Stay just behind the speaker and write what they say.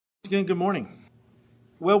again, good morning.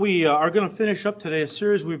 Well, we are going to finish up today a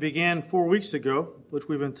series we began 4 weeks ago, which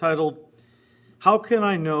we've entitled, How Can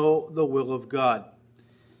I Know the Will of God?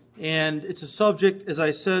 And it's a subject, as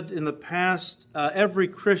I said in the past, every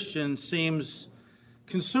Christian seems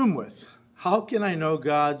consumed with. How can I know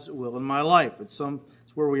God's will in my life? It's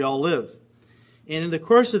where we all live. And in the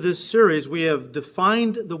course of this series, we have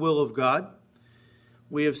defined the will of God.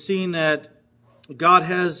 We have seen that God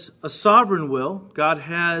has a sovereign will, God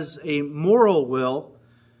has a moral will,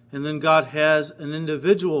 and then God has an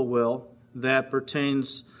individual will that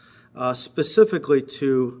pertains specifically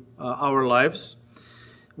to our lives.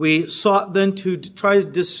 We sought then to try to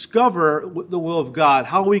discover the will of God,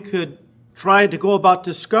 how we could try to go about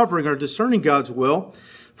discovering or discerning God's will.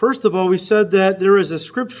 First of all, we said that there is a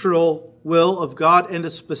scriptural will of God and a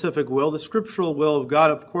specific will. The scriptural will of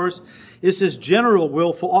God, of course, is His general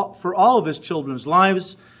will for all of His children's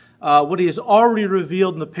lives. What He has already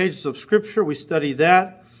revealed in the pages of Scripture, we studied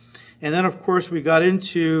that. And then, of course, we got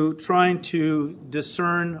into trying to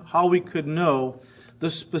discern how we could know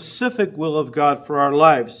the specific will of God for our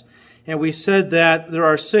lives. And we said that there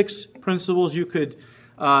are 6 principles you could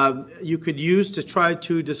use to try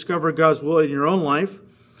to discover God's will in your own life.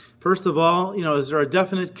 First of all, is there a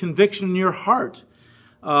definite conviction in your heart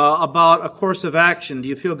about a course of action? Do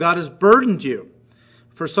you feel God has burdened you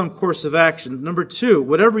for some course of action? Number 2,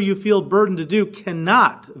 whatever you feel burdened to do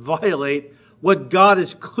cannot violate what God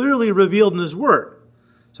has clearly revealed in His Word.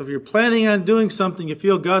 So if you're planning on doing something, you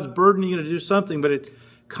feel God's burdening you to do something, but it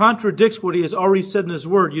contradicts what He has already said in His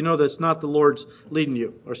Word, you know that's not the Lord's leading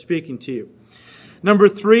you or speaking to you. Number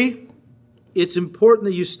 3, it's important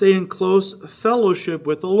that you stay in close fellowship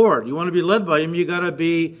with the Lord. You want to be led by Him, you got to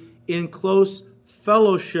be in close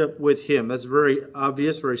fellowship with Him. That's very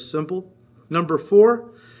obvious, very simple. Number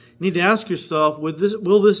 4, you need to ask yourself,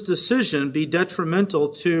 will this decision be detrimental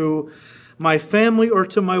to my family or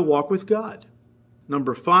to my walk with God?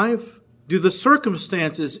 Number 5, do the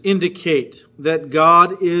circumstances indicate that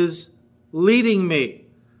God is leading me?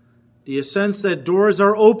 Do you sense that doors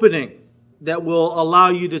are opening that will allow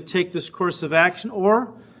you to take this course of action,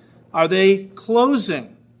 or are they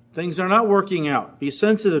closing? Things are not working out. Be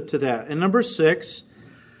sensitive to that. And number 6,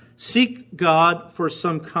 seek God for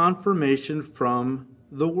some confirmation from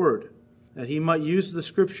the Word, that He might use the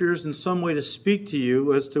Scriptures in some way to speak to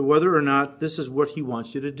you as to whether or not this is what He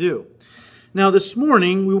wants you to do. Now, this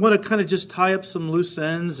morning, we want to kind of just tie up some loose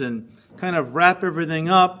ends and kind of wrap everything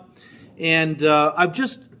up. And I've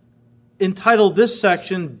just entitled this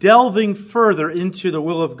section, Delving Further into the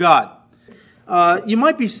Will of God. You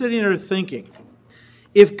might be sitting there thinking,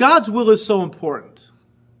 if God's will is so important,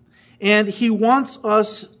 and He wants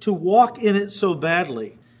us to walk in it so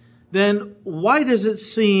badly, then why does it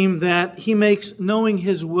seem that He makes knowing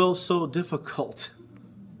His will so difficult?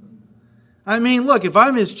 I mean, look, if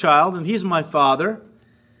I'm His child and He's my Father,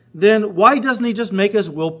 then why doesn't He just make His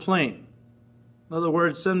will plain? In other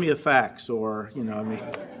words, send me a fax or,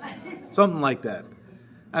 something like that.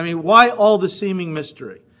 I mean, why all the seeming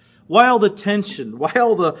mystery? Why all the tension? Why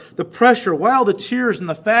all the pressure? Why all the tears and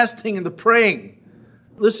the fasting and the praying?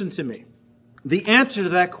 Listen to me. The answer to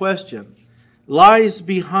that question lies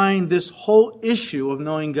behind this whole issue of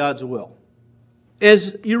knowing God's will.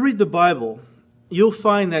 As you read the Bible, you'll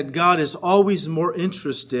find that God is always more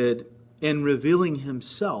interested in revealing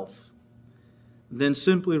Himself than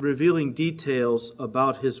simply revealing details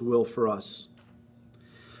about His will for us.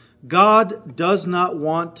 God does not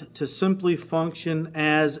want to simply function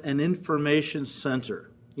as an information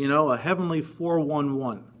center, a heavenly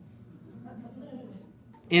 411.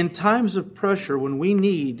 In times of pressure, when we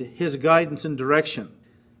need His guidance and direction,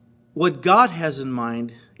 what God has in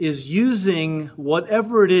mind is using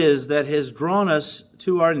whatever it is that has drawn us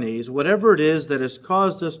to our knees, whatever it is that has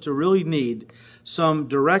caused us to really need some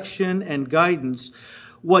direction and guidance.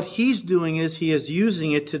 What He's doing is He is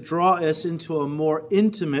using it to draw us into a more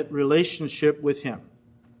intimate relationship with Him.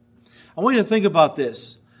 I want you to think about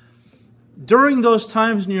this. During those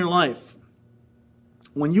times in your life,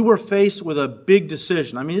 when you were faced with a big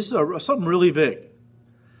decision, this is something really big,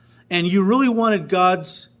 and you really wanted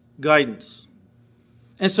God's guidance.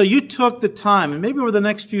 And so you took the time, and maybe over the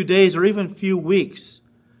next few days or even few weeks,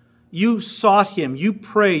 you sought Him, you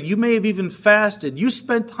prayed, you may have even fasted, you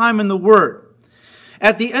spent time in the Word.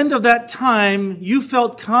 At the end of that time, you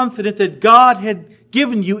felt confident that God had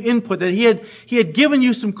given you input, that He had given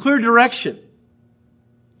you some clear direction.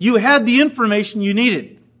 You had the information you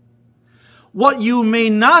needed. What you may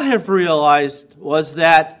not have realized was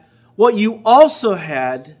that what you also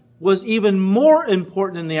had was even more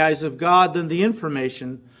important in the eyes of God than the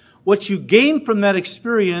information, What you gained from that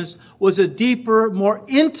experience was a deeper, more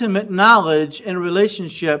intimate knowledge and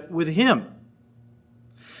relationship with Him.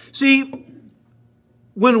 See,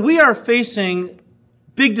 when we are facing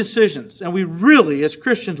big decisions, and we really, as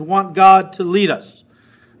Christians, want God to lead us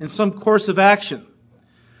in some course of action,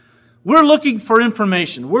 we're looking for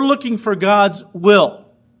information. We're looking for God's will.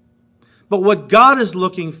 But what God is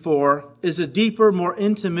looking for is a deeper, more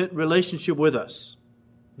intimate relationship with us.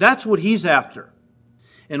 That's what He's after.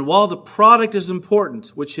 And while the product is important,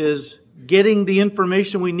 which is getting the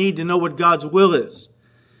information we need to know what God's will is,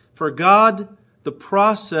 for God, the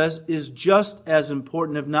process is just as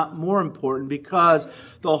important, if not more important, because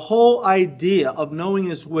the whole idea of knowing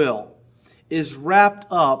His will is wrapped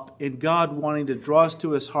up in God wanting to draw us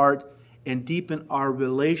to His heart and deepen our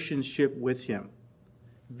relationship with Him.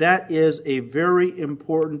 That is a very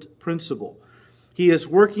important principle. He is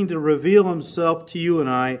working to reveal Himself to you and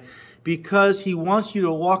I because He wants you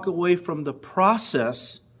to walk away from the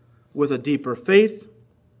process with a deeper faith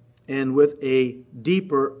and with a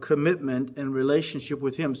deeper commitment and relationship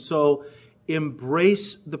with Him. So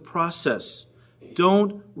embrace the process.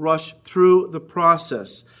 Don't rush through the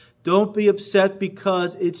process. Don't be upset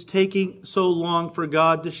because it's taking so long for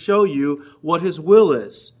God to show you what His will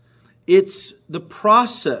is. It's the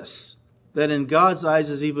process that in God's eyes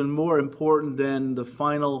is even more important than the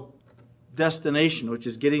final destination, which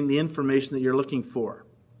is getting the information that you're looking for.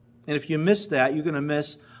 And if you miss that, you're going to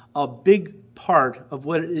miss a big part of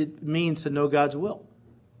what it means to know God's will.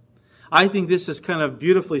 I think this is kind of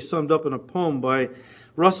beautifully summed up in a poem by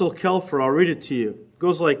Russell Kelfer. I'll read it to you. It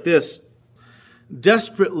goes like this.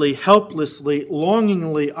 Desperately, helplessly,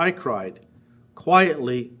 longingly I cried.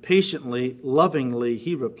 Quietly, patiently, lovingly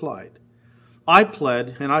he replied. I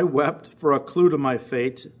pled and I wept for a clue to my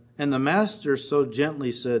fate, and the Master so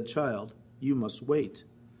gently said, Child, you must wait.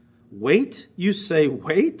 Wait? You say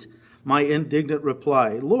wait? My indignant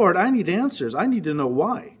reply. Lord, I need answers. I need to know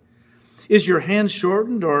why. Is your hand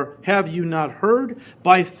shortened, or have you not heard?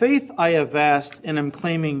 By faith I have asked and am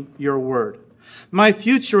claiming your word. My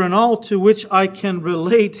future and all to which I can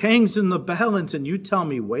relate hangs in the balance, and you tell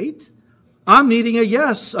me wait? I'm needing a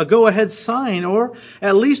yes, a go-ahead sign, or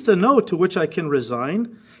at least a no to which I can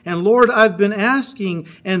resign. And Lord, I've been asking,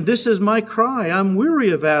 and this is my cry. I'm weary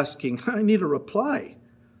of asking. I need a reply.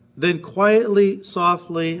 Then quietly,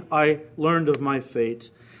 softly, I learned of my fate,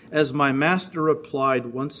 as my Master replied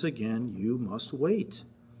once again, you must wait.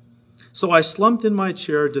 So I slumped in my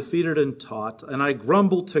chair, defeated and taut, and I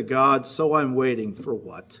grumbled to God, so I'm waiting for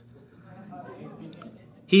what?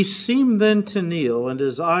 He seemed then to kneel, and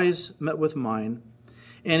his eyes met with mine,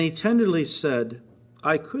 and he tenderly said,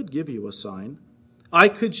 I could give you a sign. I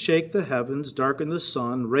could shake the heavens, darken the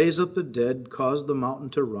sun, raise up the dead, cause the mountain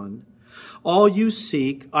to run. All you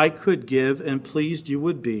seek I could give, and pleased you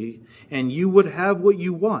would be, and you would have what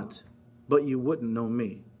you want, but you wouldn't know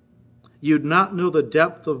me. You'd not know the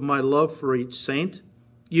depth of my love for each saint.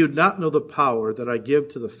 You'd not know the power that I give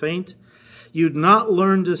to the faint. You'd not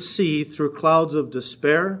learn to see through clouds of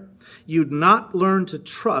despair. You'd not learn to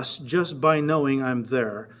trust just by knowing I'm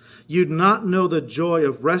there. You'd not know the joy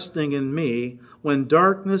of resting in me when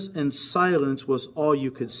darkness and silence was all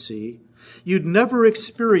you could see. You'd never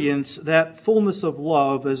experience that fullness of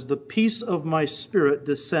love as the peace of my spirit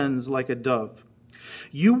descends like a dove.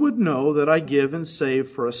 You would know that I give and save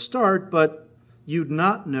for a start, but you'd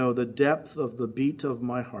not know the depth of the beat of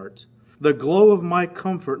my heart, the glow of my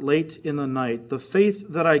comfort late in the night, the faith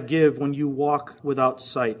that I give when you walk without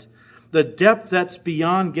sight, the depth that's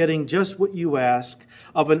beyond getting just what you ask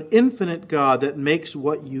of an infinite God that makes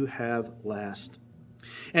what you have last.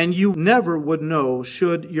 And you never would know,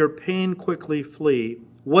 should your pain quickly flee,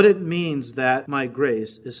 what it means that my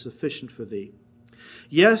grace is sufficient for thee.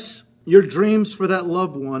 Yes, your dreams for that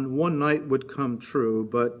loved one night would come true,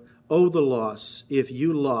 but oh, the loss if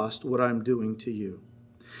you lost what I'm doing to you.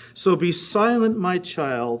 So be silent, my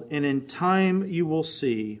child, and in time you will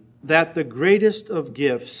see that the greatest of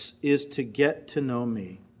gifts is to get to know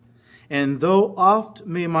me. And though oft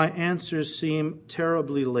may my answers seem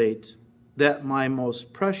terribly late, that my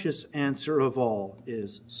most precious answer of all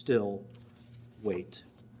is still wait.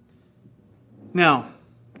 Now,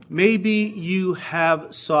 maybe you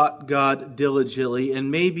have sought God diligently, and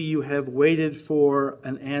maybe you have waited for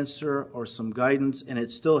an answer or some guidance, and it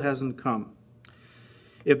still hasn't come.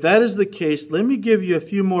 If that is the case, let me give you a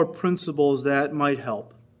few more principles that might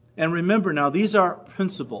help. And remember now, these are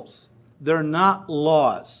principles. They're not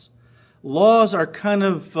laws. Laws are kind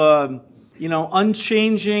of,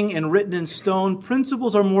 unchanging and written in stone.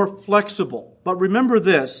 Principles are more flexible. But remember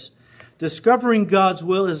this, Discovering God's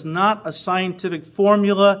will is not a scientific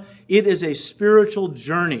formula. It is a spiritual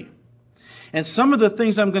journey. And some of the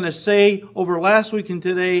things I'm going to say over last week and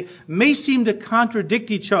today may seem to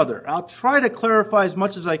contradict each other. I'll try to clarify as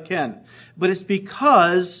much as I can. But it's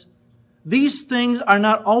because these things are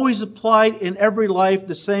not always applied in every life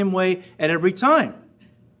the same way at every time.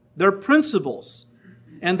 They're principles.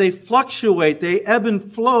 And they fluctuate. They ebb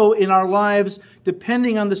and flow in our lives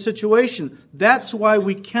depending on the situation. That's why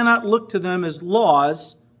we cannot look to them as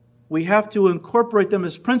laws. We have to incorporate them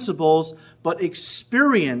as principles, but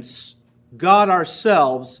experience God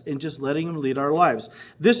ourselves in just letting Him lead our lives.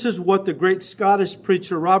 This is what the great Scottish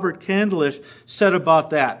preacher Robert Candlish said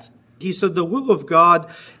about that. He said, "The will of God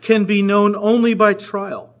can be known only by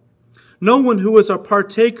trial. No one who is a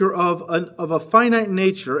partaker of a finite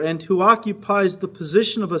nature and who occupies the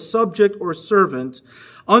position of a subject or servant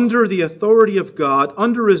under the authority of God,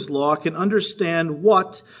 under His law, can understand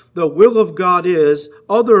what the will of God is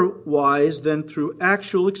otherwise than through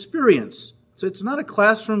actual experience." So it's not a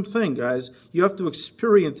classroom thing, guys. You have to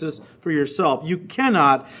experience this for yourself. You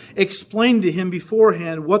cannot explain to Him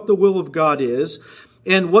beforehand what the will of God is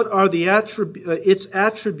and what are its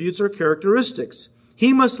attributes or characteristics.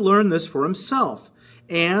 He must learn this for himself.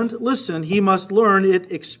 And, listen, he must learn it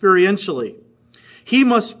experientially. He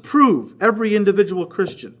must prove, every individual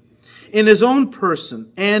Christian, in his own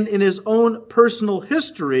person and in his own personal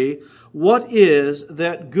history, what is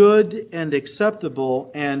that good and acceptable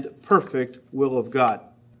and perfect will of God.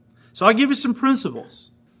 So I'll give you some principles.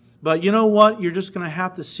 But you know what? You're just going to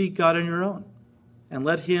have to seek God on your own and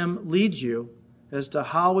let Him lead you as to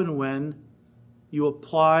how and when you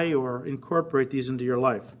apply or incorporate these into your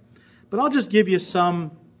life. But I'll just give you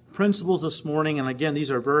some principles this morning. And again,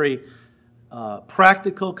 these are very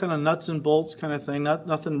practical, kind of nuts and bolts kind of thing.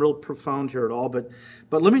 Nothing real profound here at all. But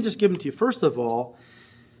let me just give them to you. First of all,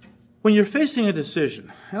 when you're facing a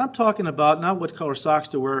decision, and I'm talking about not what color socks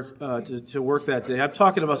to wear to work that day. I'm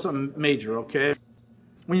talking about something major, okay?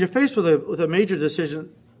 When you're faced with a major decision,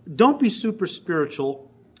 don't be super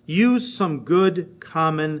spiritual. Use some good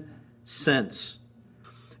common sense.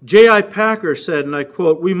 J.I. Packer said, and I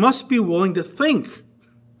quote, "We must be willing to think.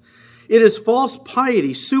 It is false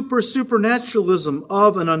piety, supernaturalism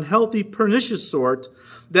of an unhealthy, pernicious sort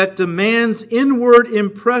that demands inward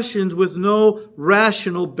impressions with no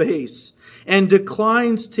rational base and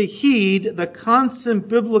declines to heed the constant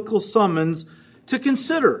biblical summons to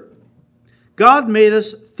consider. God made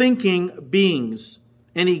us thinking beings,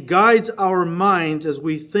 and He guides our minds as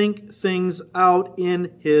we think things out in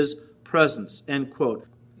His presence." End quote.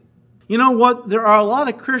 You know what? There are a lot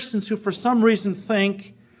of Christians who for some reason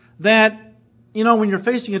think that, when you're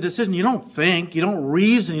facing a decision, you don't think, you don't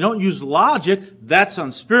reason, you don't use logic. That's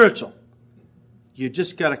unspiritual. You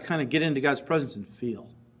just got to kind of get into God's presence and feel,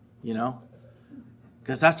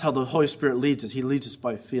 because that's how the Holy Spirit leads us. He leads us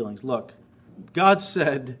by feelings. Look, God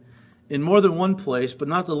said in more than one place, but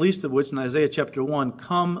not the least of which in Isaiah chapter 1,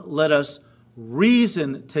 "Come, let us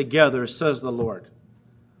reason together, says the Lord."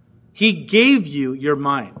 He gave you your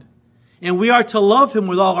mind. And we are to love Him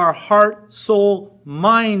with all our heart, soul,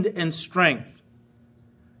 mind, and strength.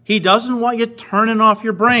 He doesn't want you turning off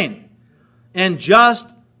your brain and just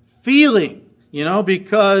feeling,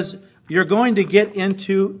 because you're going to get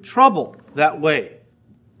into trouble that way.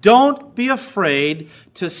 Don't be afraid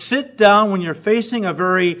to sit down when you're facing a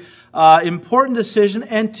very important decision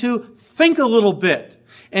and to think a little bit.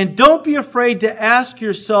 And don't be afraid to ask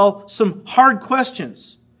yourself some hard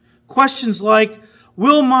questions. Questions like,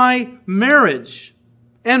 will my marriage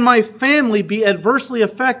and my family be adversely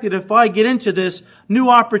affected if I get into this new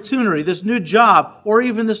opportunity, this new job, or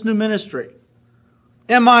even this new ministry?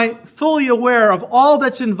 Am I fully aware of all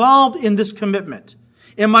that's involved in this commitment?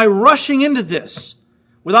 Am I rushing into this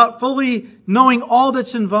without fully knowing all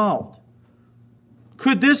that's involved?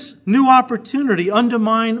 Could this new opportunity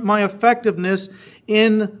undermine my effectiveness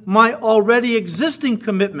in my already existing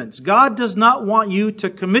commitments? God does not want you to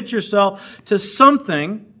commit yourself to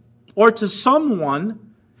something or to someone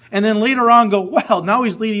and then later on go, well, now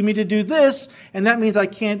He's leading me to do this, and that means I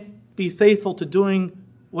can't be faithful to doing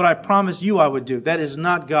what I promised you I would do. That is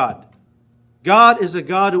not God. God is a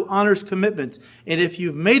God who honors commitments, and if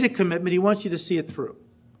you've made a commitment, He wants you to see it through.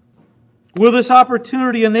 Will this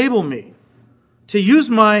opportunity enable me to use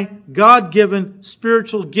my God-given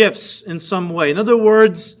spiritual gifts in some way? In other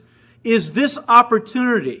words, is this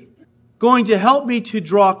opportunity going to help me to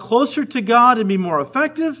draw closer to God and be more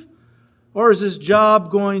effective? Or is this job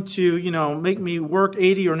going to, make me work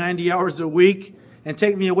 80 or 90 hours a week and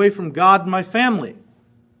take me away from God and my family?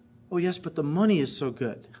 Oh yes, but the money is so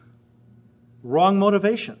good. Wrong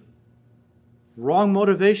motivation. Wrong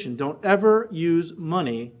motivation. Don't ever use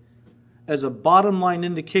money as a bottom line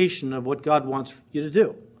indication of what God wants you to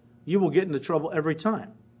do. You will get into trouble every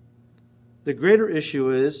time. The greater issue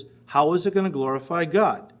is, how is it going to glorify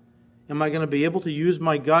God? Am I going to be able to use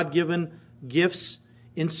my God-given gifts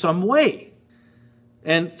in some way?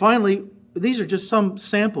 And finally, these are just some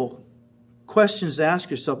sample questions to ask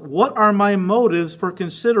yourself. What are my motives for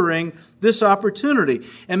considering this opportunity?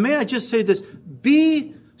 And may I just say this,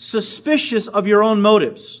 be suspicious of your own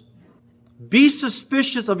motives. Be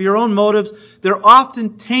suspicious of your own motives. They're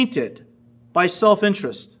often tainted by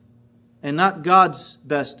self-interest and not God's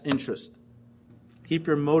best interest. Keep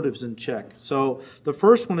your motives in check. So the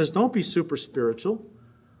first one is, don't be super spiritual.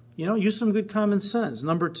 Use some good common sense.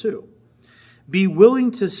 Number 2, be willing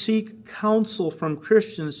to seek counsel from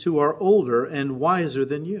Christians who are older and wiser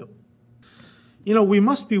than you. We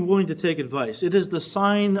must be willing to take advice. It is a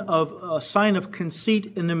sign of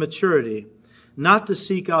conceit and immaturity not to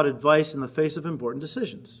seek out advice in the face of important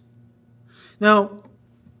decisions. Now,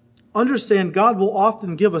 understand God will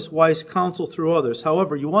often give us wise counsel through others.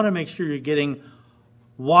 However, you want to make sure you're getting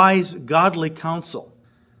wise, godly counsel.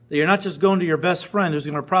 That you're not just going to your best friend who's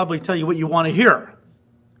going to probably tell you what you want to hear.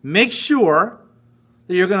 Make sure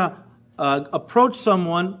that you're going to approach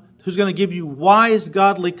someone who's going to give you wise,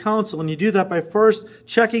 godly counsel. And you do that by first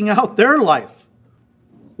checking out their life.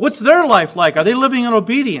 What's their life like? Are they living in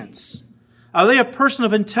obedience? Are they a person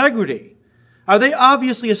of integrity? Are they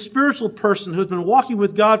obviously a spiritual person who's been walking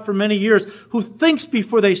with God for many years, who thinks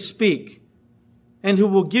before they speak, and who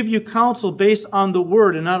will give you counsel based on the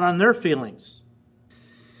Word and not on their feelings?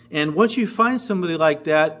 And once you find somebody like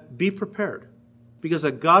that, be prepared. Because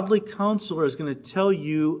a godly counselor is going to tell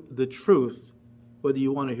you the truth, whether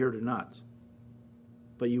you want to hear it or not.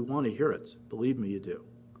 But you want to hear it. Believe me, you do.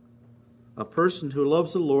 A person who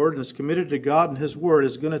loves the Lord and is committed to God and His Word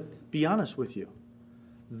is going to be honest with you.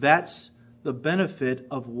 That's the benefit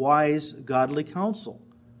of wise, godly counsel.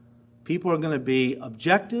 People are going to be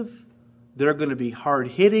objective. They're going to be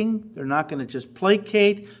hard-hitting. They're not going to just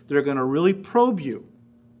placate. They're going to really probe you.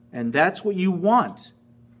 And that's what you want.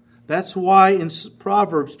 That's why in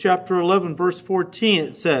Proverbs chapter 11, verse 14,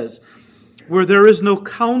 it says, "Where there is no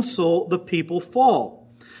counsel, the people fall.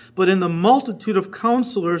 But in the multitude of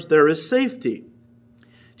counselors, there is safety."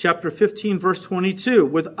 Chapter 15, verse 22,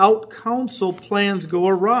 "Without counsel, plans go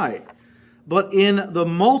awry. But in the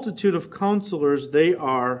multitude of counselors, they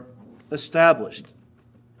are established."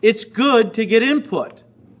 It's good to get input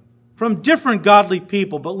from different godly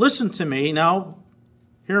people. But listen to me now.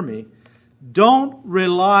 Hear me. Don't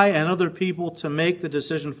rely on other people to make the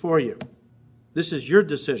decision for you. This is your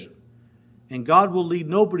decision. And God will lead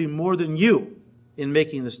nobody more than you in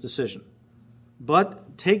making this decision.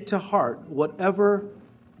 But take to heart whatever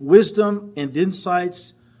wisdom and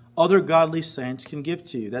insights other godly saints can give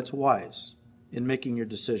to you. That's wise in making your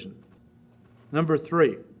decision. Number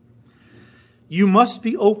 3, you must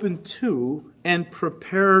be open to and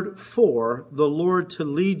prepared for the Lord to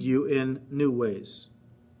lead you in new ways.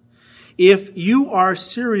 If you are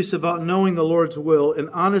serious about knowing the Lord's will and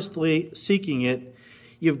honestly seeking it,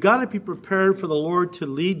 you've got to be prepared for the Lord to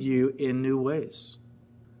lead you in new ways.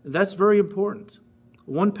 That's very important.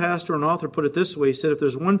 One pastor and author put it this way. He said, "If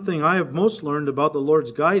there's one thing I have most learned about the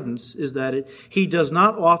Lord's guidance is that He does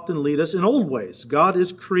not often lead us in old ways. God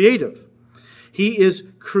is creative. He is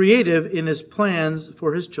creative in His plans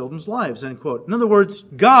for His children's lives," end quote. In other words,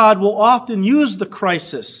 God will often use the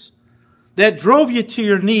crisis that drove you to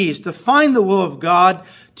your knees to find the will of God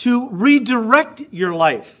to redirect your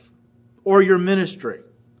life or your ministry.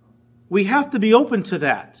 We have to be open to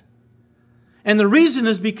that. And the reason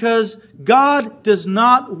is because God does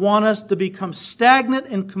not want us to become stagnant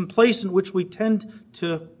and complacent, which we tend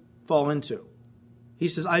to fall into. He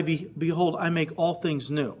says, "Behold, I make all things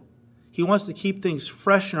new." He wants to keep things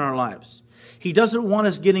fresh in our lives. He doesn't want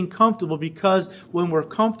us getting comfortable, because when we're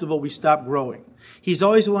comfortable, we stop growing. He's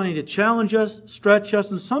always wanting to challenge us, stretch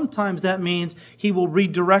us, and sometimes that means He will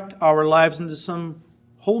redirect our lives into some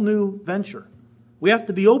whole new venture. We have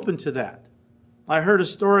to be open to that. I heard a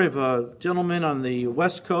story of a gentleman on the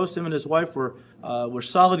West Coast. Him and his wife were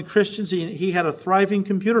solid Christians. He had a thriving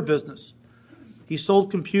computer business. He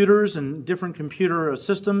sold computers and different computer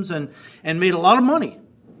systems and made a lot of money.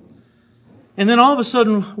 And then all of a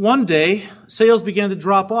sudden, one day, sales began to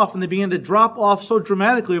drop off, and they began to drop off so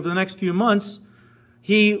dramatically over the next few months,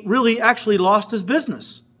 he really actually lost his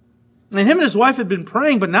business. And him and his wife had been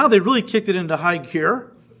praying, but now they really kicked it into high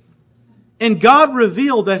gear. And God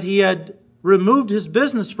revealed that He had removed his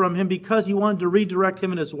business from him because He wanted to redirect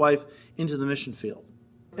him and his wife into the mission field.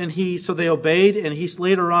 And so they obeyed, and he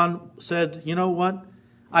later on said, "You know what?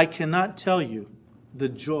 I cannot tell you the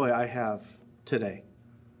joy I have today.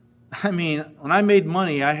 I mean, when I made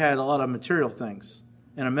money, I had a lot of material things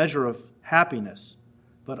and a measure of happiness.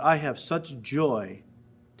 But I have such joy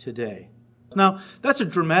today. Now, that's a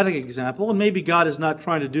dramatic example, and maybe God is not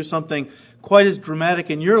trying to do something quite as dramatic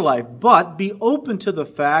in your life, but be open to the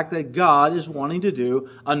fact that God is wanting to do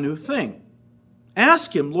a new thing.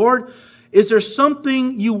 Ask Him, Lord, is there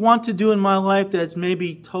something you want to do in my life that's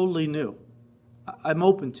maybe totally new? I'm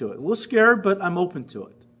open to it. A little scared, but I'm open to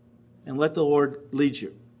it. And let the Lord lead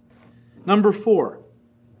you. Number 4,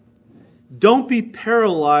 don't be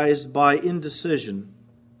paralyzed by indecision.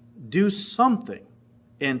 Do something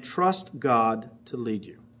and trust God to lead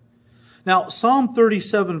you. Now, Psalm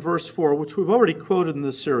 37, verse 4, which we've already quoted in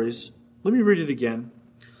this series, let me read it again,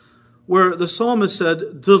 where the psalmist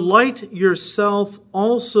said, "Delight yourself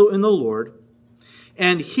also in the Lord,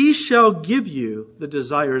 and He shall give you the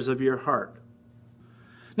desires of your heart."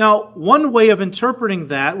 Now, one way of interpreting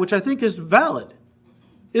that, which I think is valid,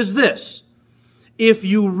 is this. If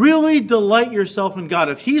you really delight yourself in God,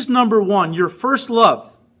 if He's number one, your first love,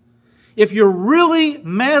 if you're really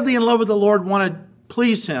madly in love with the Lord, want to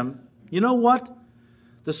please Him, you know what?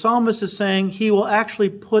 The psalmist is saying He will actually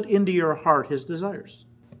put into your heart His desires.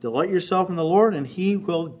 Delight yourself in the Lord, and He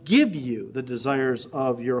will give you the desires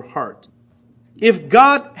of your heart. If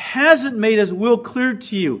God hasn't made His will clear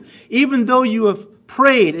to you, even though you have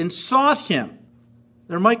prayed and sought Him,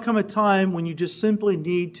 there might come a time when you just simply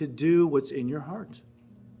need to do what's in your heart.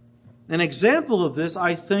 An example of this,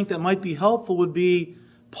 I think, that might be helpful would be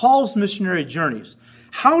Paul's missionary journeys.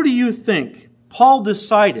 How do you think Paul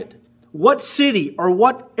decided what city or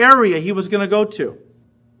what area he was going to go to?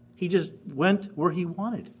 He just went where he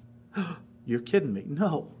wanted. You're kidding me.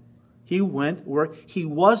 No. He went where he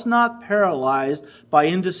was not paralyzed by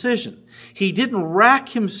indecision. He didn't rack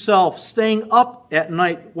himself staying up at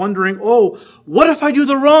night wondering, oh, what if I do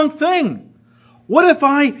the wrong thing? What if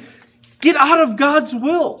I get out of God's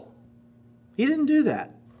will? He didn't do that.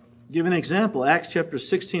 I'll give an example. Acts chapter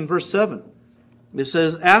 16, verse 7. It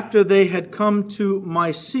says, after they had come to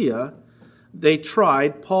Mysia,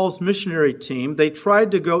 Paul's missionary team, they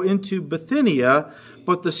tried to go into Bithynia,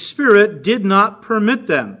 but the Spirit did not permit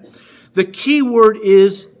them. The key word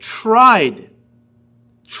is tried.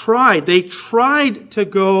 Tried. They tried to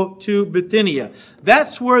go to Bithynia.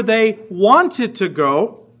 That's where they wanted to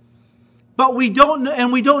go. But we don't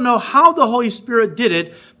know how the Holy Spirit did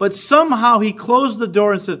it, but somehow He closed the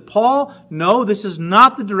door and said, Paul, no, this is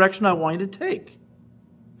not the direction I want you to take.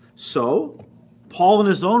 So, Paul in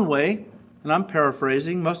his own way, and I'm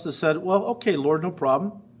paraphrasing, must have said, well, okay, Lord, no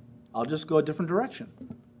problem. I'll just go a different direction.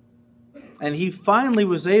 And he finally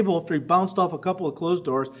was able, after he bounced off a couple of closed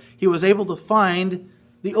doors, he was able to find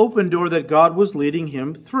the open door that God was leading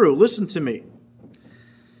him through. Listen to me.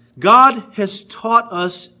 God has taught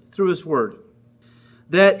us through His Word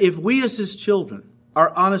that if we as His children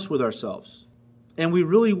are honest with ourselves and we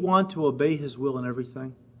really want to obey His will in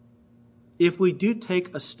everything, if we do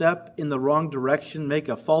take a step in the wrong direction, make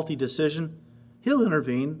a faulty decision, He'll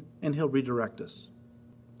intervene and He'll redirect us.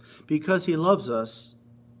 Because He loves us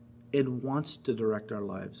and wants to direct our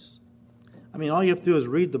lives. I mean, all you have to do is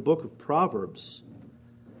read the book of Proverbs,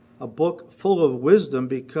 a book full of wisdom,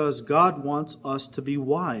 because God wants us to be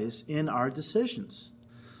wise in our decisions.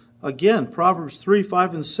 Again, Proverbs 3,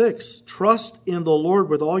 5, and 6. Trust in the Lord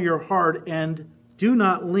with all your heart and do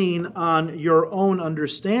not lean on your own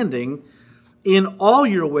understanding. In all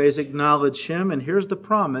your ways acknowledge Him, and here's the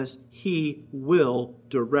promise, He will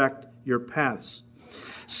direct your paths.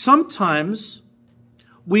 Sometimes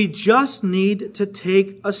we just need to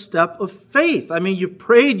take a step of faith. I mean, you've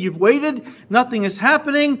prayed, you've waited, nothing is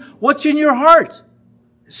happening. What's in your heart?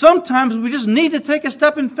 Sometimes we just need to take a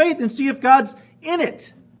step in faith and see if God's in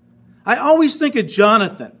it. I always think of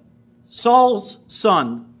Jonathan, Saul's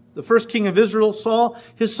son, the first king of Israel, Saul,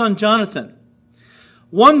 his son Jonathan.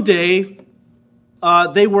 One day,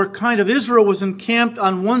 Israel was encamped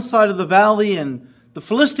on one side of the valley and the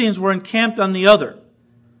Philistines were encamped on the other.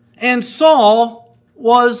 And Saul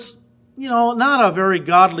was, not a very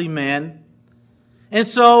godly man. And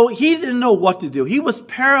so he didn't know what to do. He was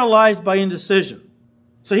paralyzed by indecision.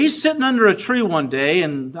 So he's sitting under a tree one day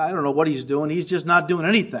and I don't know what he's doing. He's just not doing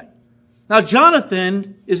anything. Now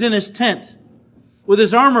Jonathan is in his tent with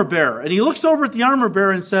his armor bearer. And he looks over at the armor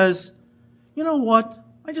bearer and says, you know what?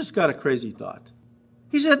 I just got a crazy thought.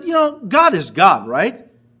 He said, God is God, right?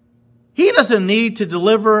 He doesn't need to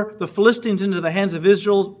deliver the Philistines into the hands of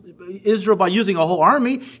Israel by using a whole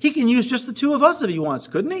army. He can use just the two of us if He wants,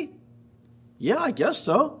 couldn't He? Yeah, I guess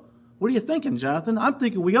so. What are you thinking, Jonathan? I'm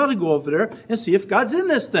thinking we ought to go over there and see if God's in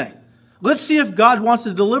this thing. Let's see if God wants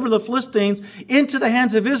to deliver the Philistines into the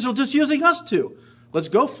hands of Israel just using us two. Let's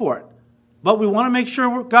go for it. But we want to make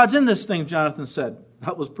sure God's in this thing, Jonathan said.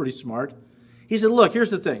 That was pretty smart. He said, look,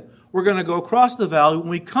 here's the thing. We're going to go across the valley. When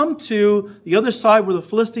we come to the other side where the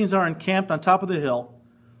Philistines are encamped on top of the hill,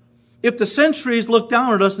 if the sentries look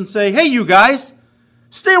down at us and say, hey, you guys,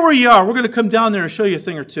 stay where you are. We're going to come down there and show you a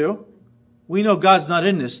thing or two. We know God's not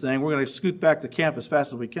in this thing. We're going to scoot back to camp as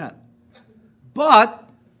fast as we can. But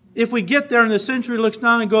if we get there and the sentry looks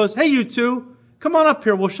down and goes, hey, you two, come on up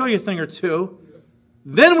here. We'll show you a thing or two.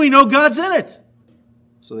 Then we know God's in it.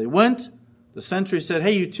 So they went. The sentry said,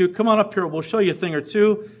 hey, you two, come on up here. We'll show you a thing or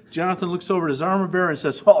two. Jonathan looks over at his armor bearer and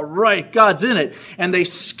says, all right, God's in it. And they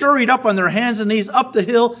scurried up on their hands and knees up the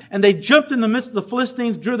hill, and they jumped in the midst of the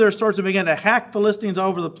Philistines, drew their swords, and began to hack Philistines all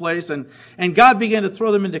over the place. And God began to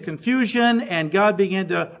throw them into confusion, and God began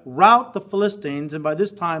to rout the Philistines. And by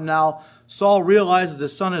this time now, Saul realizes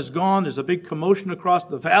his son is gone. There's a big commotion across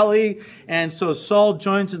the valley. And so Saul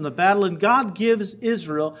joins in the battle, and God gives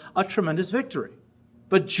Israel a tremendous victory.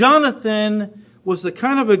 But Jonathan was the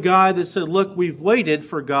kind of a guy that said, look, we've waited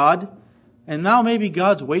for God, and now maybe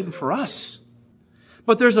God's waiting for us.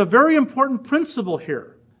 But there's a very important principle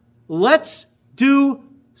here. Let's do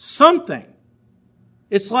something.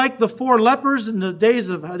 It's like the 4 lepers in the days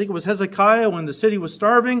of, I think it was Hezekiah, when the city was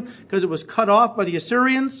starving because it was cut off by the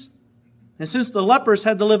Assyrians. And since the lepers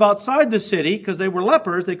had to live outside the city because they were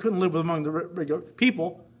lepers, they couldn't live among the regular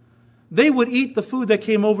people, they would eat the food that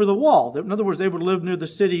came over the wall. In other words, they would live near the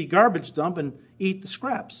city garbage dump and eat the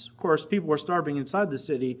scraps. Of course, people were starving inside the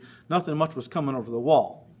city. Nothing much was coming over the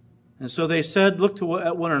wall. And so they said, looked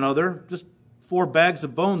at one another, just 4 bags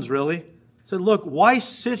of bones, really. Said, look, why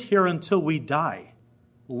sit here until we die?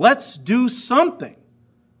 Let's do something.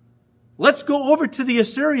 Let's go over to the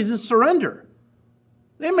Assyrians and surrender.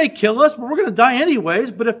 They may kill us, but we're going to die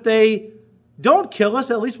anyways. But if they don't kill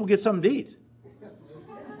us, at least we'll get something to eat.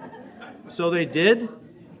 So they did.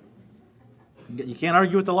 You can't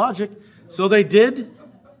argue with the logic. So they did.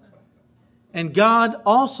 And God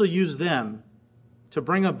also used them to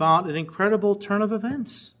bring about an incredible turn of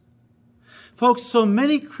events. Folks, so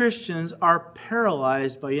many Christians are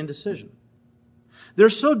paralyzed by indecision. They're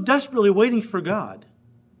so desperately waiting for God,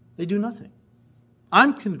 they do nothing.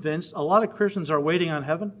 I'm convinced a lot of Christians are waiting on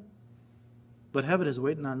heaven, but heaven is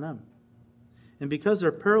waiting on them. And because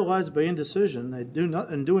they're paralyzed by indecision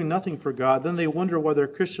and doing nothing for God, then they wonder why their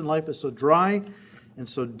Christian life is so dry and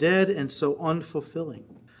so dead and so unfulfilling.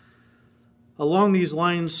 Along these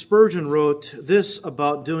lines, Spurgeon wrote this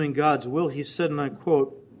about doing God's will. He said, and I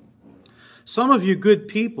quote, some of you good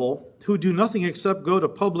people who do nothing except go to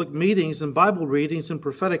public meetings and Bible readings and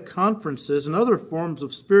prophetic conferences and other forms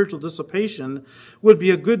of spiritual dissipation would be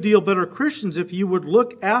a good deal better Christians if you would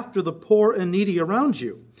look after the poor and needy around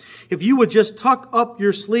you. If you would just tuck up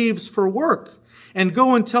your sleeves for work and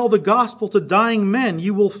go and tell the gospel to dying men,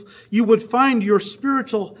 you would find your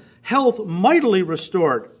spiritual health mightily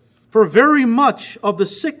restored. For very much of the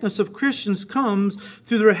sickness of Christians comes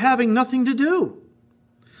through their having nothing to do.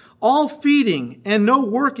 All feeding and no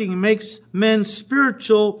working makes men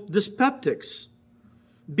spiritual dyspeptics.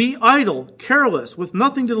 Be idle, careless, with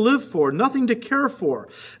nothing to live for, nothing to care for,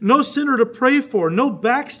 no sinner to pray for, no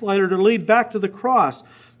backslider to lead back to the cross,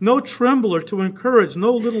 no trembler to encourage,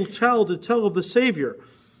 no little child to tell of the Savior,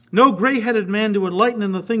 no gray-headed man to enlighten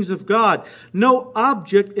in the things of God, no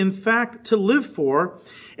object, in fact, to live for.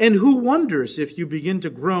 And who wonders if you begin to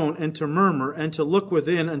groan and to murmur and to look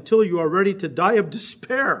within until you are ready to die of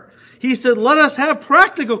despair? He said, let us have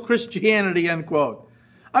practical Christianity, end quote.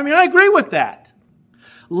 I mean, I agree with that.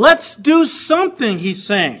 Let's do something, he's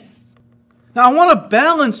saying. Now, I want to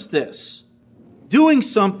balance this, doing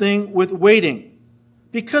something with waiting,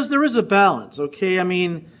 because there is a balance, okay? I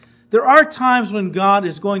mean, there are times when God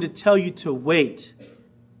is going to tell you to wait.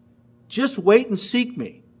 Just wait and seek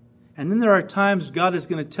me. And then there are times God is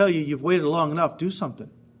going to tell you, you've waited long enough, do something.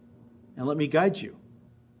 And let me guide you.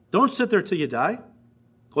 Don't sit there till you die.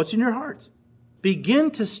 What's in your heart? Begin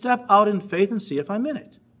to step out in faith and see if I'm in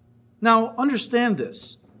it. Now, understand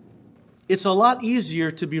this. It's a lot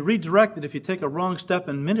easier to be redirected if you take a wrong step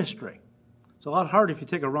in ministry. It's a lot harder if you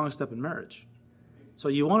take a wrong step in marriage. So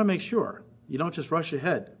you want to make sure you don't just rush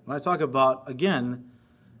ahead. When I talk about, again,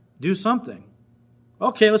 do something.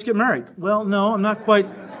 Okay, let's get married. Well, no, I'm not quite,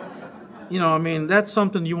 that's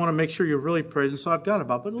something you want to make sure you're really prayed and sought God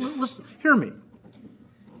about. But listen, hear me.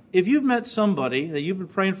 If you've met somebody that you've been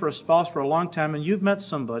praying for a spouse for a long time, and you've met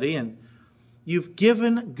somebody and you've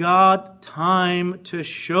given God time to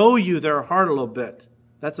show you their heart a little bit,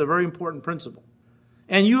 that's a very important principle.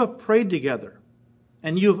 And you have prayed together,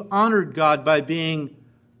 and you have honored God by being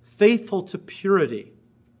faithful to purity,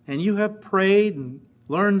 and you have prayed and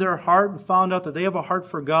learned their heart and found out that they have a heart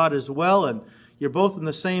for God as well, and you're both on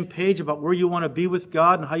the same page about where you want to be with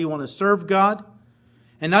God and how you want to serve God,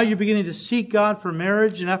 and now you're beginning to seek God for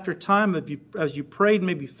marriage, and after time, as you prayed,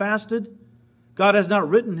 maybe fasted, God has not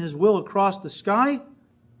written His will across the sky.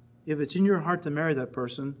 If it's in your heart to marry that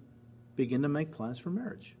person, begin to make plans for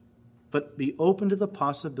marriage. But be open to the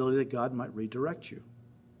possibility that God might redirect you.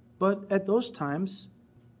 But at those times,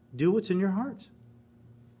 do what's in your heart.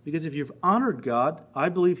 Because if you've honored God, I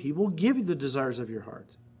believe He will give you the desires of your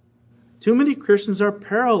heart. Too many Christians are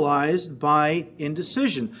paralyzed by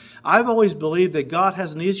indecision. I've always believed that God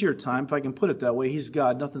has an easier time, if I can put it that way. He's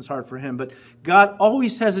God, nothing's hard for Him. But God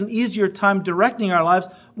always has an easier time directing our lives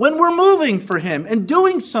when we're moving for Him and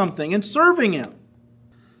doing something and serving Him.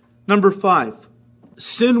 Number 5,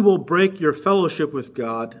 sin will break your fellowship with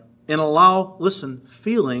God and allow,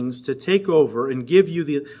 feelings to take over and give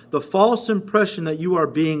you the false impression that you are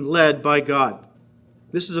being led by God.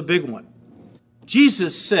 This is a big one.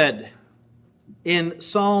 Jesus said in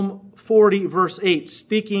Psalm 40, verse 8,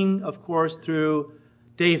 speaking, of course, through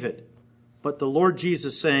David, but the Lord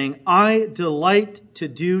Jesus saying, I delight to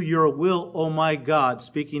do your will, O my God,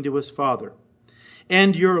 speaking to His Father,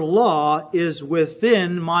 and your law is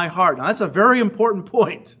within my heart. Now, that's a very important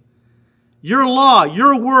point. Your law,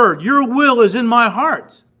 your word, your will is in my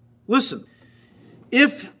heart. Listen,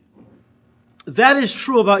 if that is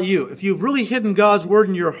true about you, if you've really hidden God's word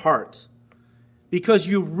in your heart, because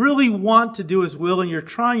you really want to do His will and you're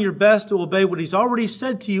trying your best to obey what He's already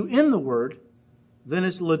said to you in the Word, then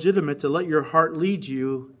it's legitimate to let your heart lead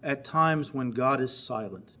you at times when God is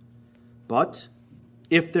silent. But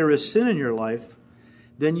if there is sin in your life,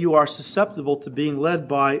 then you are susceptible to being led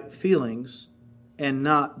by feelings and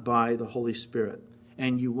not by the Holy Spirit.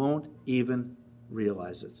 And you won't even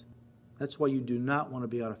realize it. That's why you do not want to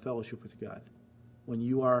be out of fellowship with God when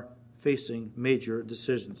you are facing major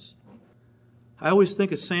decisions. I always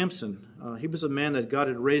think of Samson. He was a man that God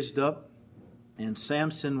had raised up, and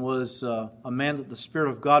Samson was a man that the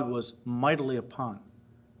Spirit of God was mightily upon.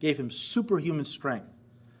 Gave him superhuman strength.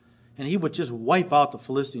 And he would just wipe out the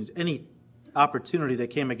Philistines any opportunity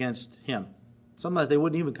that came against him. Sometimes they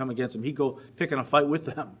wouldn't even come against him. He'd go pick in a fight with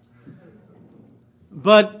them.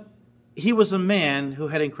 But he was a man who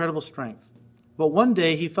had incredible strength. But one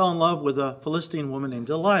day he fell in love with a Philistine woman named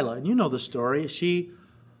Delilah. And you know the story. She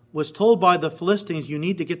was told by the Philistines, you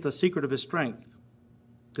need to get the secret of his strength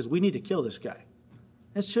because we need to kill this guy.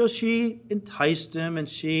 And so she enticed him and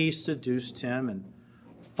she seduced him. And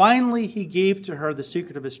finally he gave to her the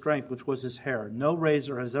secret of his strength, which was his hair. No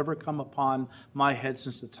razor has ever come upon my head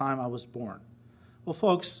since the time I was born. Well,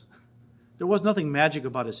 folks, there was nothing magic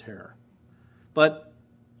about his hair. But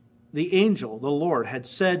the angel, the Lord, had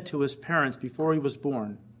said to his parents before he was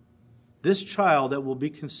born, this child that will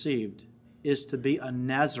be conceived is to be a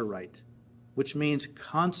Nazarite, which means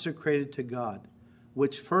consecrated to God,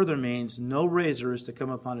 which further means no razor is to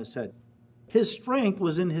come upon his head. His strength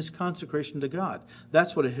was in his consecration to God.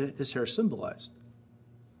 That's what his hair symbolized.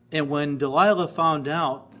 And when Delilah found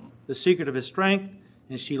out the secret of his strength,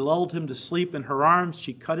 and she lulled him to sleep in her arms,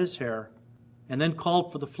 she cut his hair, and then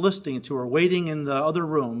called for the Philistines who were waiting in the other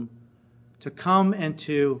room to come and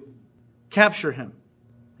to capture him.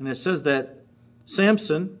 And it says that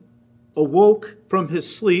Samson awoke from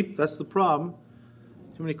his sleep. That's the problem.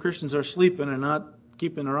 Too many Christians are sleeping and not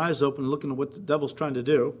keeping their eyes open, looking at what the devil's trying to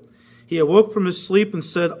do. He awoke from his sleep and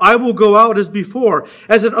said, I will go out as before,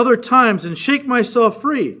 as at other times, and shake myself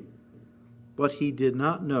free. But he did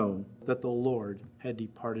not know that the Lord had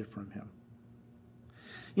departed from him.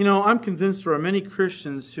 You know, I'm convinced there are many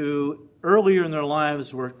Christians who earlier in their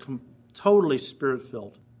lives were totally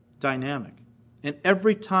Spirit-filled, dynamic. And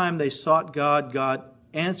every time they sought God, God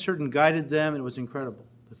answered and guided them, and it was incredible,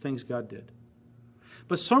 the things God did.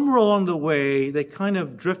 But somewhere along the way, they kind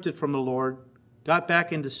of drifted from the Lord, got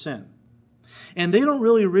back into sin. And they don't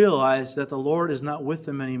really realize that the Lord is not with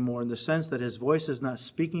them anymore in the sense that His voice is not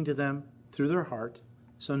speaking to them through their heart.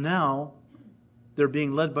 So now they're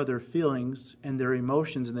being led by their feelings and their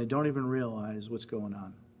emotions, and they don't even realize what's going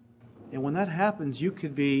on. And when that happens, you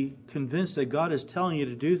could be convinced that God is telling you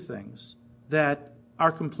to do things that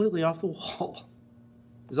are completely off the wall.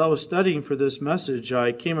 As I was studying for this message,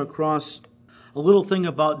 I came across a little thing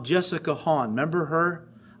about Jessica Hahn. Remember her?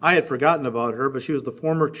 I had forgotten about her, but she was the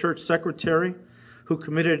former church secretary who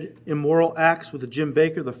committed immoral acts with Jim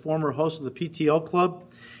Baker, the former host of the PTL Club,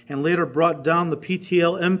 and later brought down the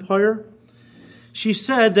PTL empire. She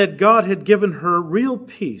said that God had given her real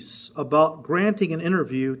peace about granting an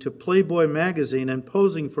interview to Playboy magazine and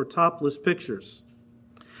posing for topless pictures.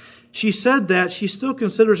 She said that she still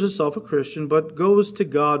considers herself a Christian, but goes to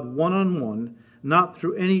God one-on-one, not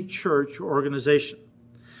through any church or organization.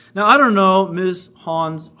 Now, I don't know Ms.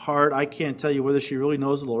 Hahn's heart. I can't tell you whether she really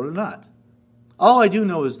knows the Lord or not. All I do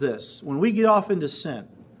know is this. When we get off into sin,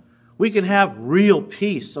 we can have real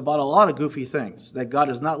peace about a lot of goofy things that God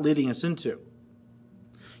is not leading us into.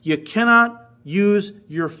 You cannot use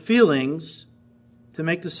your feelings to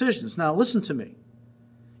make decisions. Now, listen to me.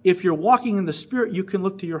 If you're walking in the Spirit, you can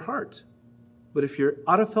look to your heart. But if you're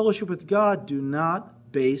out of fellowship with God, do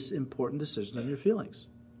not base important decisions on your feelings.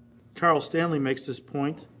 Charles Stanley makes this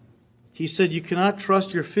point. He said, you cannot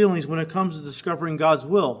trust your feelings when it comes to discovering God's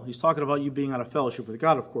will. He's talking about you being out of fellowship with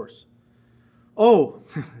God, of course. Oh,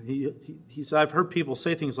 he said, I've heard people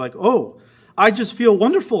say things like, oh, I just feel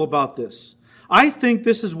wonderful about this. I think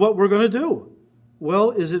this is what we're going to do.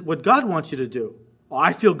 Well, is it what God wants you to do? Well,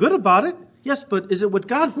 I feel good about it. Yes, but is it what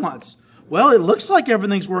God wants? Well, it looks like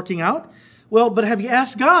everything's working out. Well, but have you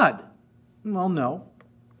asked God? Well, no.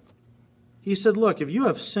 He said, look, if you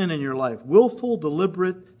have sin in your life, willful,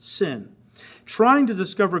 deliberate sin, trying to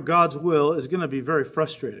discover God's will is going to be very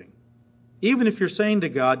frustrating. Even if you're saying to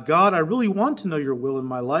God, God, I really want to know your will in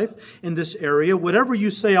my life in this area. Whatever you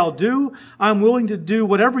say I'll do, I'm willing to do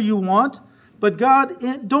whatever you want. But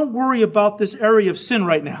God, don't worry about this area of sin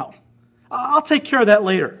right now. I'll take care of that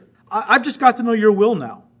later. I've just got to know your will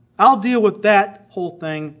now. I'll deal with that whole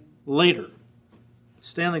thing later.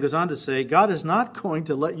 Stanley goes on to say, God is not going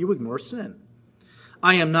to let you ignore sin.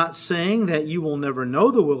 I am not saying that you will never know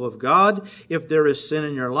the will of God if there is sin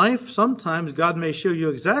in your life. Sometimes God may show you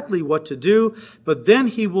exactly what to do, but then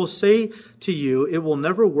he will say to you, it will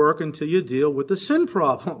never work until you deal with the sin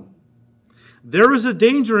problem. There is a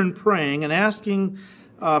danger in praying and asking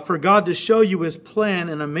for God to show you his plan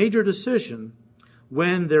in a major decision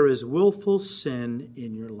when there is willful sin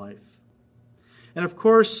in your life. And of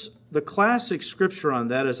course, the classic scripture on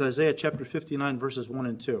that is Isaiah chapter 59, verses 1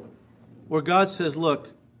 and 2, where God says,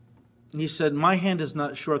 look, he said, my hand is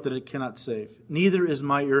not short that it cannot save, neither is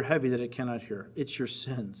my ear heavy that it cannot hear. It's your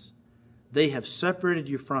sins. They have separated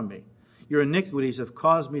you from me. Your iniquities have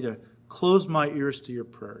caused me to close my ears to your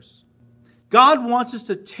prayers. God wants us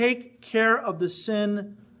to take care of the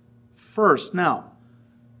sin first. Now,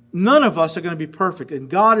 none of us are going to be perfect, and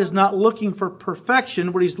God is not looking for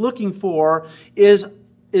perfection. What he's looking for is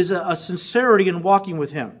a sincerity in walking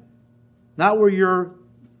with him. Not where you're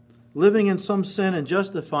living in some sin and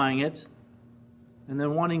justifying it, and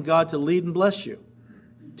then wanting God to lead and bless you.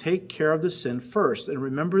 Take care of the sin first. And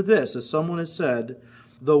remember this, as someone has said,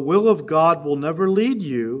 the will of God will never lead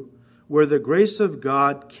you where the grace of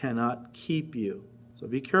God cannot keep you. So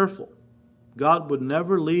be careful. God would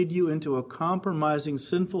never lead you into a compromising,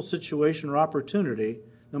 sinful situation or opportunity,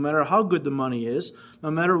 no matter how good the money is,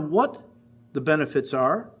 no matter what the benefits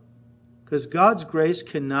are, because God's grace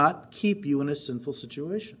cannot keep you in a sinful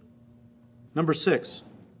situation. Number 6,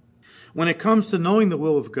 when it comes to knowing the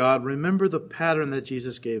will of God, remember the pattern that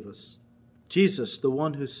Jesus gave us. Jesus, the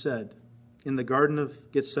one who said in the Garden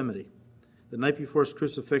of Gethsemane, the night before his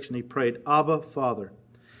crucifixion, he prayed, Abba, Father,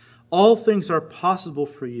 all things are possible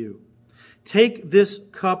for you. Take this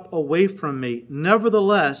cup away from me.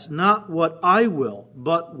 Nevertheless, not what I will,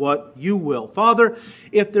 but what you will. Father,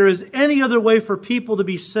 if there is any other way for people to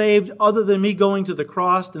be saved other than me going to the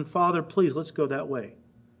cross, then Father, please, let's go that way.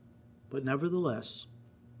 But nevertheless,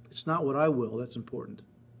 it's not what I will that's important.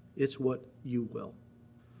 It's what you will.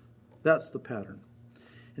 That's the pattern.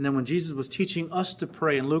 And then when Jesus was teaching us to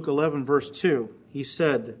pray in Luke 11, verse 2, he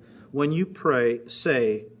said, when you pray,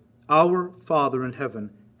 say, Our Father in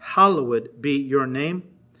heaven, hallowed be your name.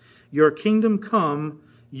 Your kingdom come,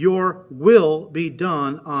 your will be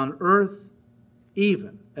done on earth,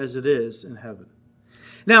 even as it is in heaven.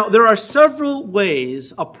 Now, there are several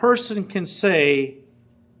ways a person can say,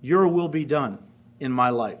 your will be done in my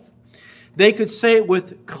life. They could say it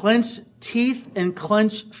with clenched teeth and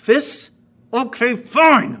clenched fists. Okay,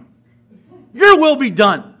 fine. Your will be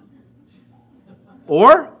done.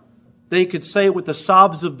 Or they could say it with the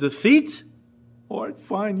sobs of defeat. All right,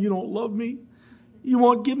 fine, you don't love me. You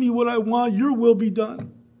won't give me what I want. Your will be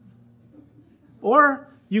done. Or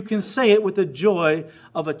you can say it with the joy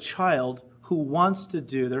of a child who wants to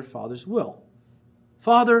do their father's will.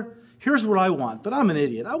 Father, here's what I want, but I'm an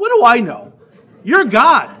idiot. What do I know? You're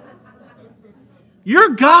God. You're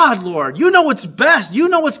God, Lord. You know what's best. You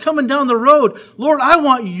know what's coming down the road. Lord, I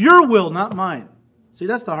want your will, not mine. See,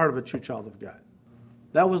 that's the heart of a true child of God.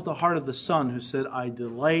 That was the heart of the Son who said, I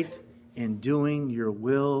delight in doing your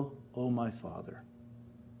will, O my Father.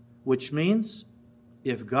 Which means,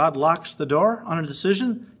 if God locks the door on a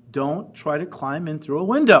decision, don't try to climb in through a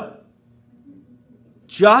window.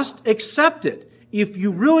 just accept it. If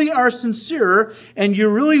you really are sincere and you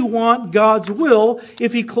really want God's will,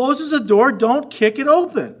 if He closes a door, don't kick it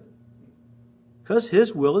open. Because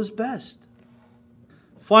His will is best.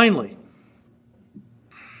 Finally,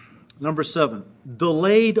 number 7,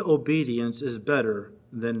 delayed obedience is better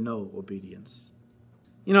than no obedience.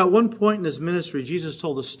 You know, at one point in His ministry, Jesus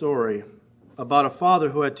told a story about a father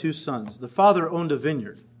who had 2 sons. The father owned a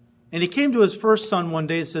vineyard. And he came to his first son one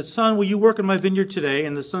day and said, "Son, will you work in my vineyard today?"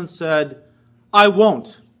 And the son said, "I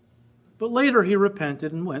won't." But later he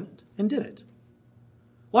repented and went and did it.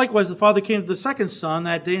 Likewise, the father came to the second son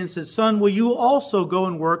that day and said, "Son, will you also go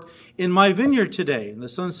and work in my vineyard today?" And the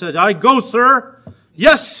son said, "I go, sir."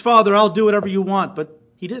 "Yes, Father, I'll do whatever you want." But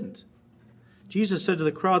he didn't. Jesus said to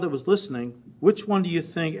the crowd that was listening, "Which one do you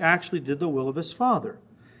think actually did the will of his father?"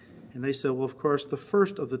 And they said, "Well, of course, the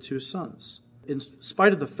first of the 2 sons," in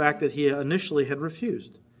spite of the fact that he initially had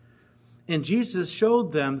refused. And Jesus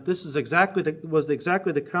showed them that this was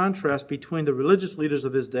exactly the contrast between the religious leaders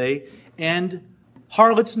of his day and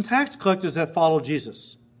harlots and tax collectors that followed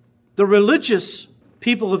Jesus. The religious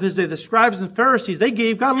people of his day, the scribes and Pharisees, they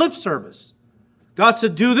gave God lip service. God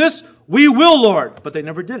said, "Do this, we will, Lord." But they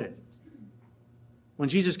never did it. When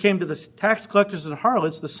Jesus came to the tax collectors and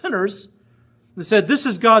harlots, the sinners, and said, "This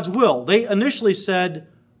is God's will," they initially said,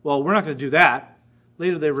 "Well, we're not going to do that."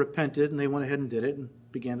 Later they repented and they went ahead and did it and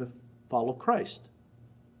began to follow Christ.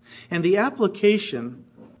 And the application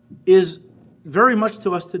is very much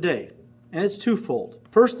to us today. And it's twofold.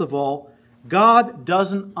 First of all, God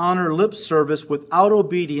doesn't honor lip service without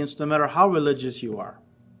obedience, no matter how religious you are.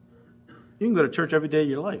 You can go to church every day of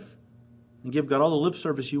your life and give God all the lip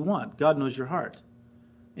service you want. God knows your heart.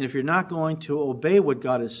 And if you're not going to obey what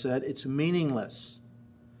God has said, it's meaningless.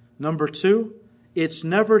 Number 2, it's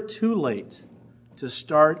never too late to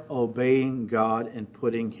start obeying God and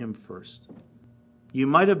putting Him first. You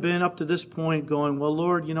might have been up to this point going, "Well,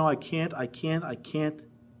 Lord, I can't.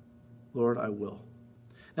 Lord, I will."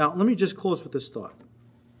 Now, let me just close with this thought,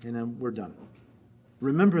 and then we're done.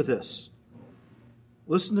 Remember this.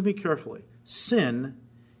 Listen to me carefully. Sin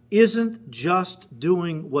isn't just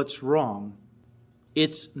doing what's wrong.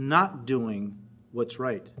 It's not doing what's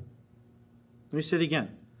right. Let me say it again.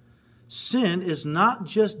 Sin is not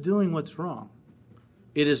just doing what's wrong.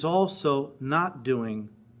 It is also not doing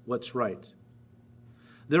what's right.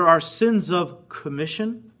 There are sins of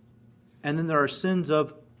commission, and then there are sins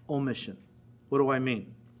of omission. What do I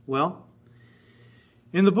mean? Well,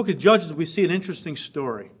 in the book of Judges, we see an interesting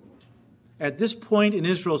story. At this point in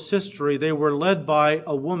Israel's history, they were led by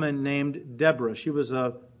a woman named Deborah. She was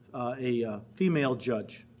a female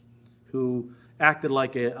judge who acted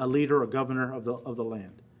like a leader, a governor of the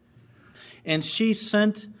land. And she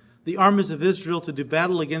sent the armies of Israel to do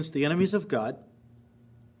battle against the enemies of God,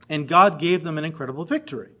 and God gave them an incredible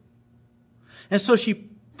victory. And so she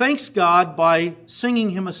thanks God by singing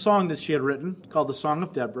Him a song that she had written called the Song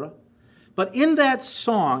of Deborah. But in that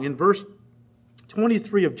song, in verse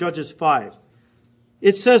 23 of Judges 5,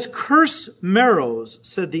 it says, "Curse Meroz,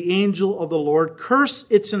 said the angel of the Lord, curse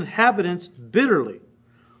its inhabitants bitterly,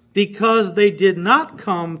 because they did not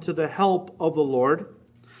come to the help of the Lord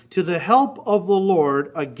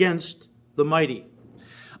against the mighty."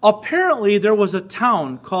 Apparently, there was a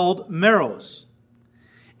town called Meroz,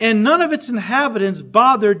 and none of its inhabitants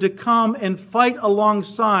bothered to come and fight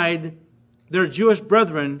alongside their Jewish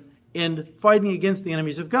brethren in fighting against the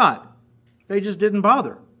enemies of God. They just didn't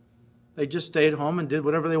bother. They just stayed home and did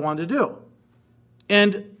whatever they wanted to do.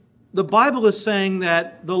 And the Bible is saying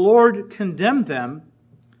that the Lord condemned them,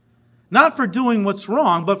 not for doing what's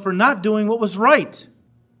wrong, but for not doing what was right.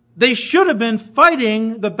 They should have been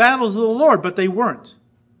fighting the battles of the Lord, but they weren't.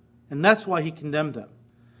 And that's why He condemned them.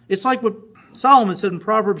 It's like what Solomon said in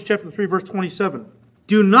Proverbs chapter 3, verse 27.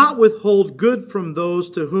 "Do not withhold good from those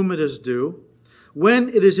to whom it is due, when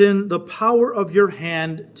it is in the power of your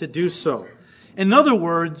hand to do so." In other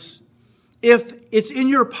words, if it's in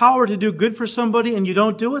your power to do good for somebody and you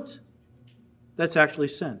don't do it, that's actually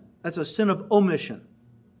sin. That's a sin of omission.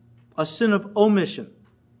 A sin of omission.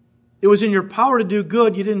 It was in your power to do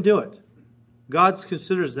good, you didn't do it. God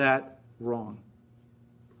considers that wrong.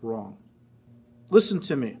 Wrong. Listen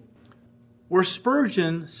to me. Where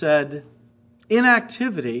Spurgeon said,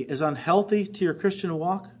 inactivity is unhealthy to your Christian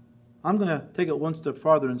walk, I'm going to take it one step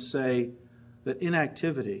farther and say that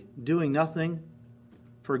inactivity, doing nothing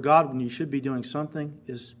for God when you should be doing something,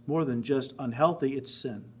 is more than just unhealthy, it's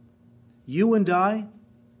sin. You and I,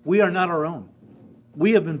 we are not our own.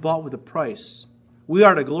 We have been bought with a price. We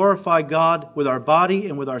are to glorify God with our body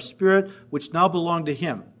and with our spirit, which now belong to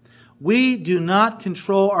Him. We do not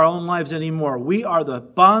control our own lives anymore. We are the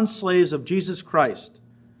bond slaves of Jesus Christ.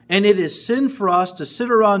 And it is sin for us to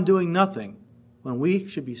sit around doing nothing when we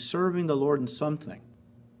should be serving the Lord in something.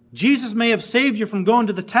 Jesus may have saved you from going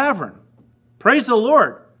to the tavern. Praise the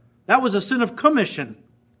Lord. That was a sin of commission.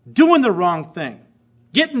 Doing the wrong thing.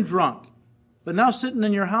 Getting drunk. But now sitting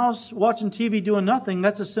in your house watching TV doing nothing,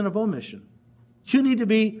 that's a sin of omission. You need to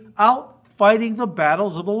be out fighting the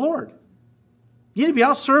battles of the Lord. You need to be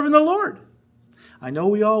out serving the Lord. I know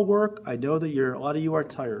we all work. I know that a lot of you are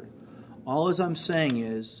tired. All as I'm saying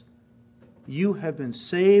is, you have been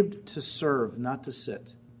saved to serve, not to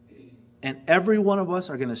sit. And every one of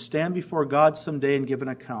us are going to stand before God someday and give an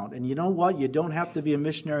account. And you know what? You don't have to be a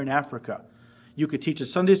missionary in Africa. You could teach a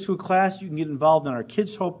Sunday school class. You can get involved in our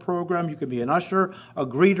Kids Hope program. You can be an usher, a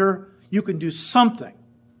greeter. You can do something.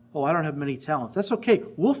 Oh, I don't have many talents. That's okay.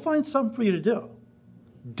 We'll find something for you to do.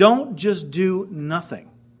 Don't just do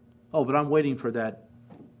nothing. Oh, but I'm waiting for that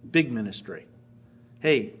big ministry.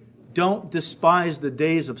 Hey, don't despise the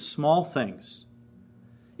days of small things.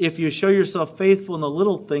 If you show yourself faithful in the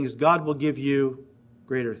little things, God will give you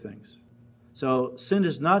greater things. So sin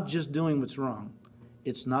is not just doing what's wrong.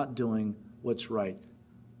 It's not doing what's right.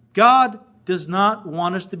 God does not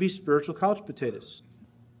want us to be spiritual couch potatoes.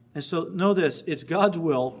 And so know this, it's God's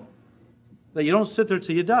will that you don't sit there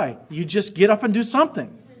till you die. You just get up and do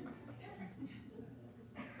something.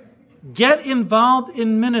 Get involved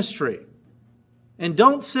in ministry. And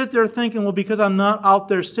don't sit there thinking, well, because I'm not out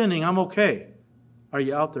there sinning, I'm okay. Are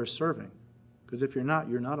you out there serving? Because if you're not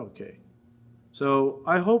okay. So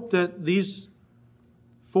I hope that these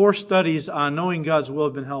 4 studies on knowing God's will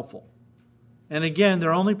have been helpful. And again,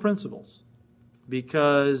 they're only principles,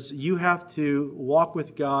 because you have to walk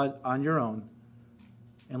with God on your own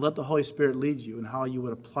and let the Holy Spirit lead you in how you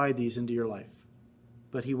would apply these into your life.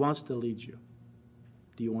 But He wants to lead you.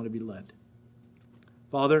 Do you want to be led?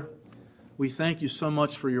 Father, we thank you so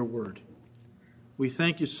much for your word. We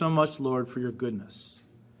thank you so much, Lord, for your goodness.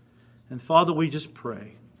 And Father, we just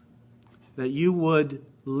pray that you would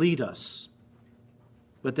lead us,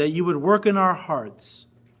 but that you would work in our hearts,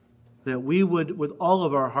 that we would, with all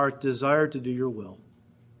of our heart, desire to do your will.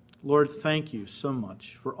 Lord, thank you so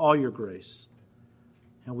much for all your grace.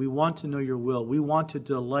 And we want to know your will. We want to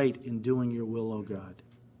delight in doing your will, O God.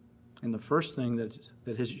 And the first thing that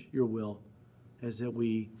is your will is that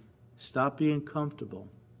we stop being comfortable,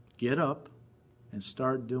 get up, and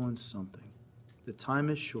start doing something. The time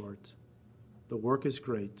is short. The work is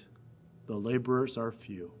great. The laborers are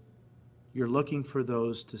few. You're looking for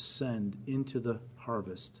those to send into the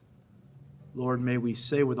harvest. Lord, may we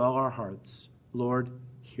say with all our hearts, Lord,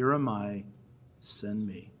 here am I, send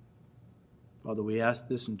me. Father, we ask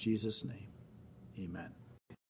this in Jesus' name. Amen.